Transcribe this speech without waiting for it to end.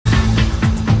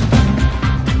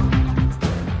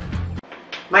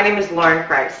My name is Lauren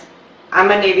Price. I'm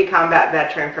a Navy combat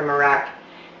veteran from Iraq,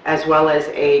 as well as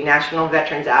a national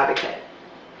veterans advocate.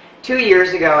 2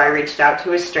 years ago, I reached out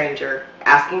to a stranger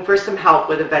asking for some help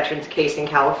with a veteran's case in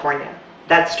California.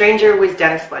 That stranger was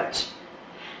Dennis Lynch.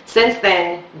 Since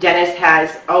then, Dennis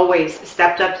has always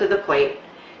stepped up to the plate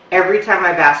every time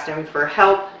I've asked him for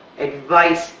help,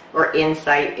 advice, or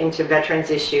insight into veterans'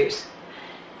 issues.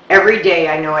 Every day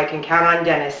I know I can count on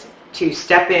Dennis to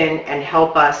step in and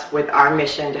help us with our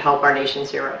mission to help our nation's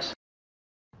heroes.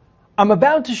 I'm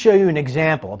about to show you an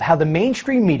example of how the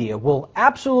mainstream media will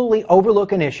absolutely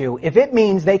overlook an issue if it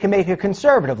means they can make a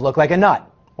conservative look like a nut,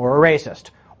 or a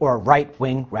racist, or a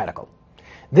right-wing radical.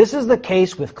 This is the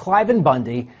case with Cliven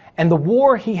Bundy and the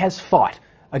war he has fought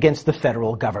against the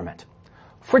federal government.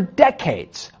 For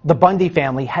decades, the Bundy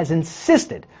family has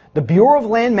insisted the Bureau of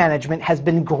Land Management has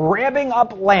been grabbing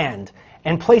up land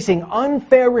and placing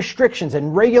unfair restrictions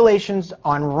and regulations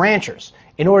on ranchers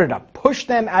in order to push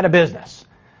them out of business.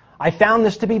 I found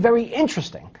this to be very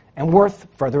interesting and worth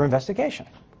further investigation.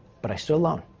 But I stood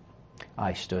alone.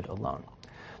 I stood alone.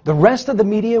 The rest of the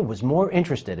media was more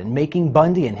interested in making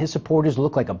Bundy and his supporters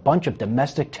look like a bunch of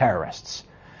domestic terrorists.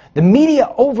 The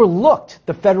media overlooked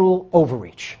the federal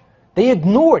overreach. They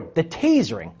ignored the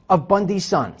tasering of Bundy's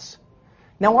sons.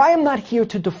 Now, I am not here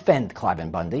to defend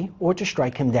Cliven Bundy or to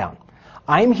strike him down.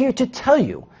 I am here to tell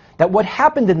you that what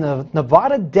happened in the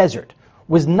Nevada desert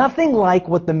was nothing like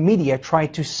what the media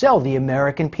tried to sell the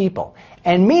American people.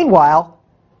 And meanwhile,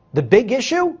 the big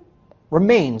issue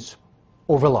remains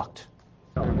overlooked.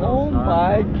 Oh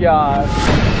my God.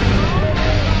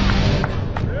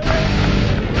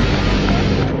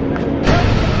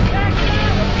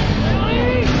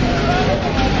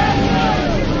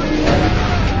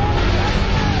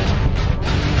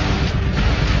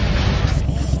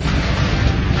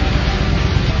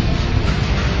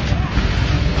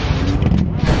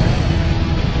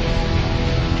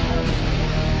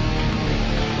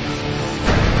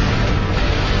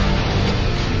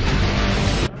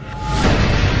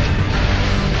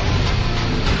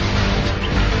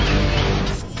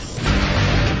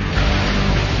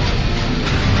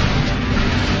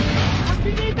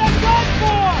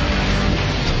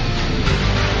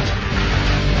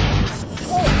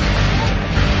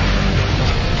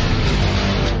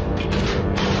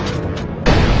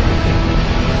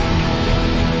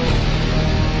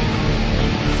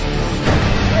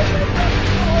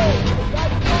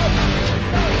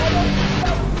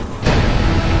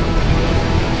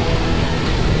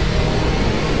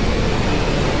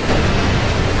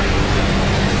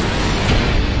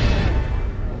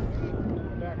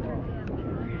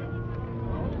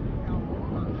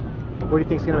 What do you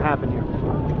think is going to happen here?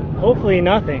 Hopefully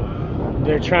nothing.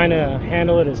 They're trying to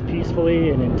handle it as peacefully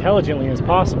and intelligently as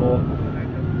possible,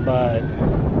 but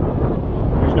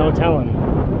there's no telling.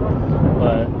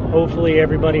 But hopefully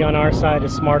everybody on our side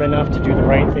is smart enough to do the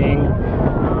right thing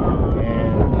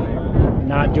and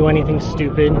not do anything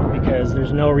stupid, because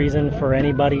there's no reason for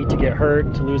anybody to get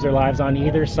hurt, to lose their lives on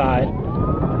either side.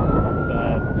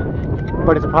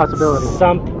 But it's a possibility.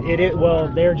 Well,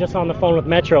 they're just on the phone with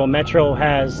Metro. Metro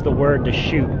has the word to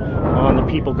shoot on the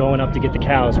people going up to get the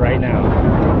cows right now.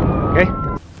 Okay.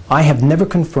 I have never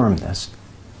confirmed this,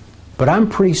 but I'm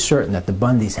pretty certain that the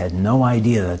Bundys had no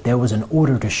idea that there was an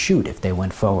order to shoot if they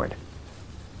went forward.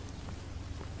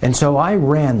 And so I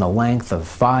ran the length of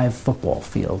 5 football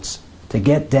fields to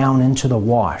get down into the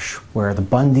wash where the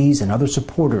Bundys and other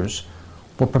supporters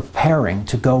were preparing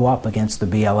to go up against the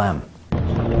BLM.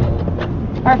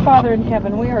 Our Father in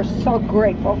heaven, we are so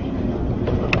grateful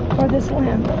for this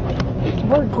land.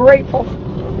 We're grateful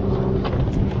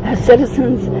as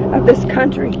citizens of this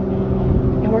country,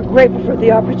 and we're grateful for the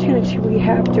opportunity we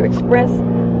have to express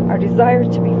our desire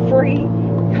to be free.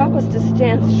 Help us to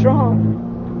stand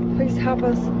strong. Please help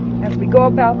us as we go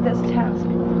about this task,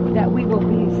 that we will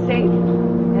be safe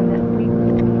and that we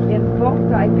invoke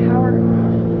thy power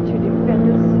to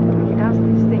defend us. We ask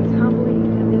these things humbly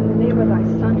and in the name of thy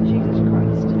Son, Jesus Christ.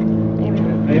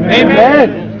 Amen. Amen.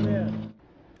 Amen.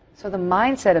 So the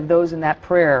mindset of those in that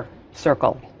prayer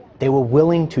circle. They were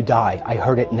willing to die. I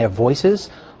heard it in their voices.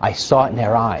 I saw it in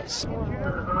their eyes.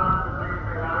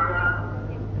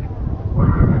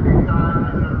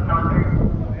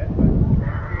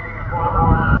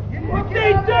 What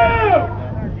they do?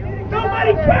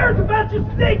 Nobody cares about your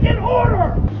stinking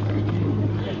order.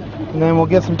 And then we'll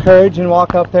get some courage and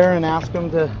walk up there and ask them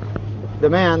to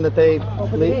demand that they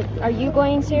leave. Are you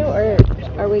going to, or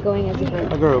are we going as a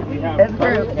group? A group. As a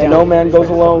group. And no man goes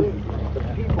alone.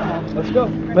 Let's go.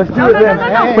 Let's do it then.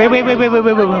 Wait.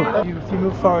 If you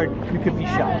move forward, you could be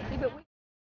shot.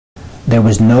 There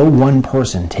was no one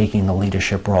person taking the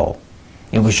leadership role.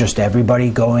 It was just everybody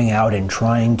going out and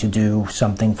trying to do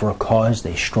something for a cause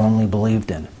they strongly believed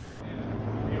in.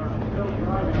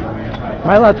 Am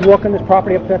I allowed to walk on this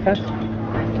property up to that fence? Do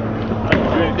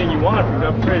anything you want.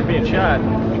 I'm afraid of being shot.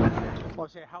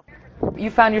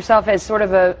 You found yourself as sort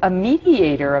of a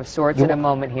mediator of sorts at a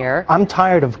moment here. I'm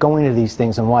tired of going to these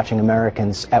things and watching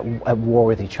Americans at war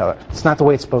with each other. It's not the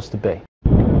way it's supposed to be.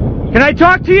 Can I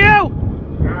talk to you?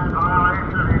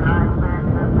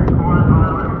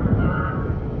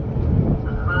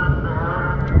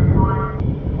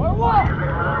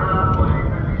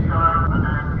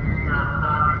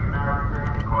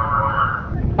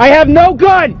 I have no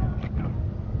gun!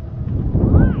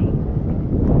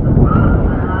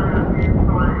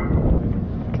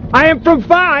 I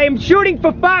am shooting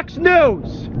for Fox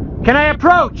News! Can I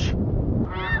approach?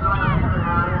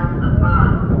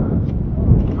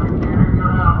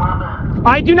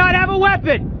 I do not have a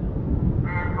weapon!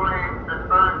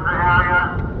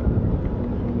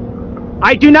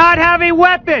 I do not have a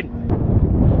weapon!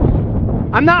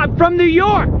 I'm from New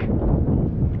York!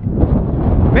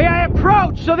 May I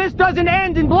approach so this doesn't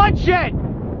end in bloodshed?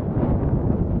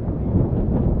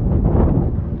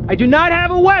 I do not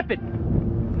have a weapon.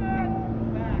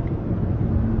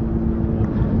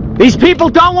 These people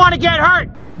don't want to get hurt.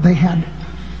 They had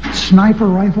sniper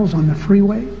rifles on the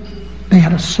freeway. They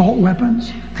had assault weapons.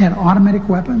 They had automatic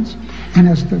weapons. And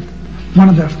as one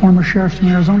of the former sheriffs from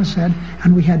Arizona said,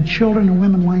 and we had children and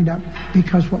women lined up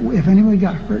because if anybody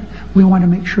got hurt, we wanted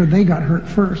to make sure they got hurt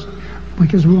first,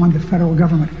 because we wanted the federal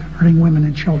government hurting women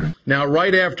and children. Now,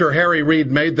 right after Harry Reid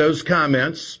made those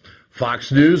comments,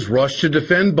 Fox News rushed to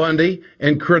defend Bundy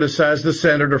and criticize the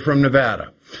senator from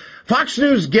Nevada. Fox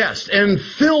News guest and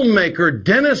filmmaker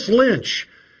Dennis Lynch,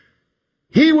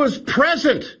 he was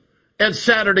present at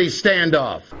Saturday's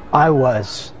standoff. I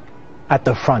was at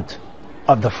the front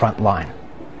of the front line.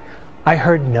 I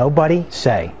heard nobody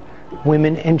say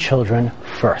women and children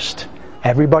first.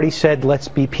 Everybody said, let's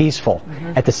be peaceful.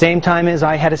 At the same time as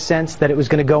I had a sense that it was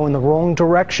going to go in the wrong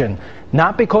direction,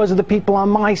 not because of the people on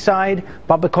my side,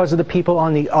 but because of the people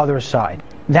on the other side.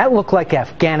 That looked like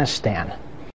Afghanistan.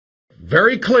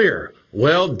 Very clear.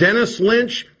 Well, Dennis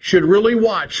Lynch should really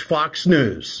watch Fox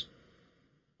News.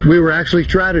 We were actually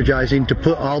strategizing to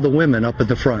put all the women up at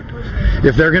the front.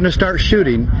 If they're going to start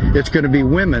shooting, it's going to be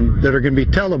women that are going to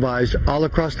be televised all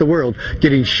across the world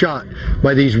getting shot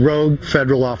by these rogue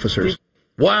federal officers.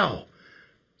 Wow.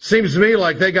 Seems to me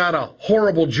like they got a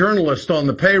horrible journalist on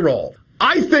the payroll.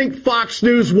 I think Fox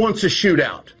News wants a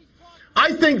shootout.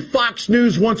 I think Fox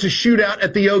News wants a shootout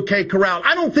at the OK Corral.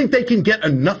 I don't think they can get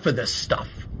enough of this stuff.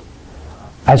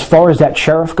 As far as that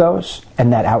sheriff goes,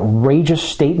 and that outrageous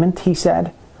statement he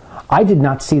said, I did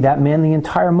not see that man the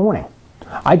entire morning.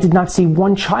 I did not see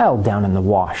one child down in the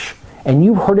wash. And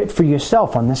you heard it for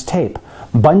yourself on this tape.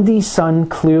 Bundy's son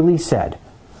clearly said,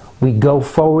 we go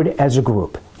forward as a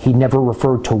group. He never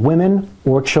referred to women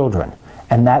or children.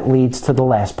 And that leads to the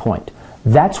last point.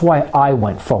 That's why I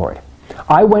went forward.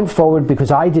 I went forward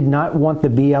because I did not want the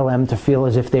BLM to feel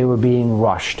as if they were being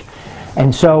rushed.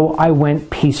 And so I went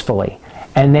peacefully.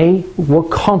 And they were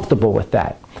comfortable with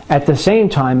that. At the same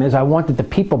time as I wanted the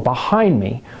people behind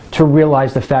me to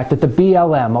realize the fact that the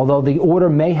BLM, although the order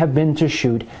may have been to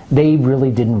shoot, they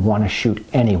really didn't want to shoot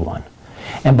anyone.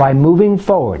 And by moving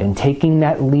forward and taking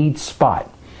that lead spot,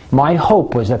 my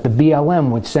hope was that the BLM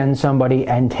would send somebody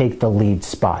and take the lead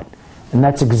spot. And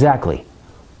that's exactly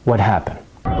what happened.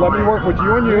 Let me work with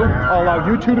you and you. I'll allow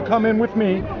you two to come in with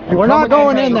me. We're not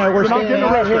going in there. We're staying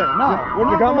right here.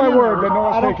 No, you got my word that no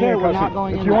one's taking your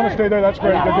custody. If you want to stay there, that's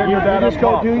great. They're getting your dad up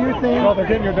top. You just go do your thing. No, they're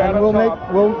getting your dad up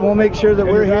top. We'll make sure that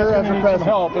we're here as a presence.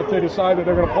 Help if they decide that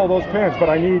they're going to pull those pins. But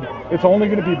it's only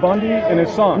going to be Bundy and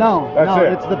his son. No, that's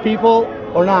it. It's the people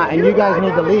or not, and you guys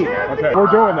need to leave. Okay,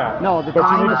 we're doing that. No, but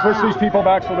you need to push these people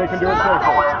back so they can do it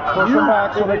safely. Push them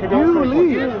back so they can do it safely. You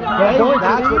leave.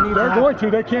 They're going to.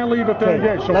 They can't leave if they're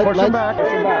engaged. So push them back. Push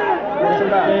them back. Push them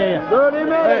back.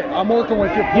 Hey, I'm working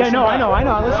with you. Yeah, no, I know.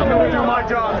 Listen, I'm going to do my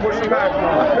job. Push them back.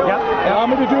 Yeah. I'm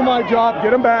going to do my job.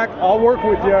 Get them back. I'll work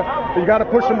with you. But you got to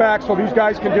push them back so these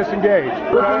guys can disengage.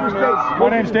 My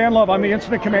name's Dan Love. I'm the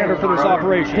incident commander for this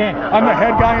operation. I'm the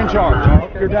head guy in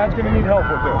charge. Your dad's going to need help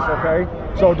with this, okay?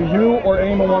 So do you or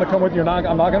anyone want to come with you?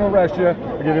 I'm not going to arrest you.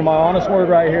 I'll give you my honest word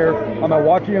right here. I'm going to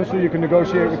walk you in so you can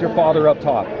negotiate with your father up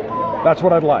top. That's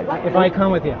what I'd like. If I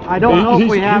come with you. I don't know if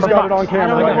we have. He's got it on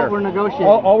camera right here. We're negotiating.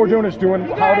 All we're doing is doing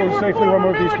how to safely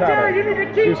remove these cattle.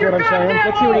 You see what I'm saying?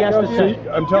 Let's see what he has to say.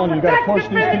 I'm telling you, you got to push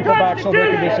these people back so they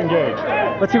can disengage.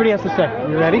 Let's see what he has to say.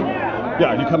 You ready?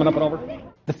 Yeah, you coming up and over?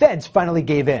 The feds finally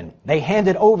gave in. They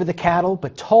handed over the cattle,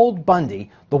 but told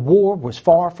Bundy the war was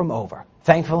far from over.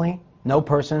 Thankfully, no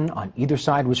person on either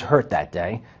side was hurt that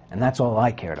day, and that's all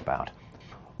I cared about.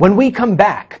 When we come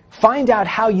back, find out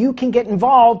how you can get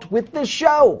involved with this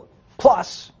show.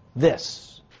 Plus,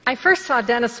 this. I first saw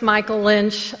Dennis Michael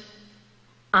Lynch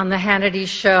on the Hannity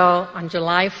Show on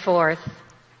July 4th,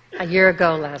 a year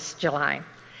ago last July.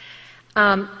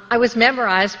 I was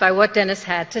memorized by what Dennis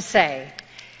had to say.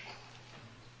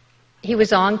 He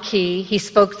was on key. He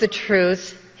spoke the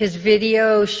truth. His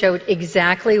video showed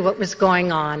exactly what was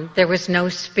going on. There was no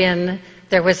spin.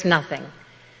 There was nothing.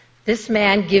 This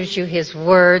man gives you his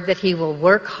word that he will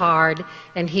work hard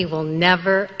and he will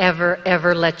never, ever,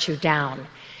 ever let you down.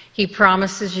 He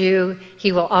promises you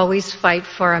he will always fight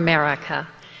for America.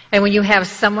 And when you have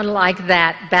someone like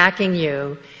that backing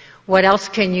you, what else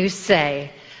can you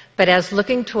say? But as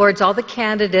looking towards all the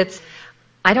candidates,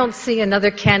 I don't see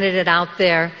another candidate out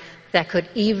there that could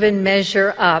even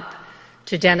measure up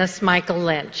to Dennis Michael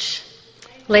Lynch.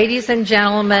 Ladies and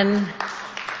gentlemen,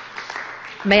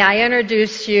 may I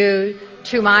introduce you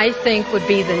to whom I think would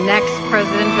be the next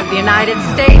President of the United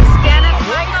States.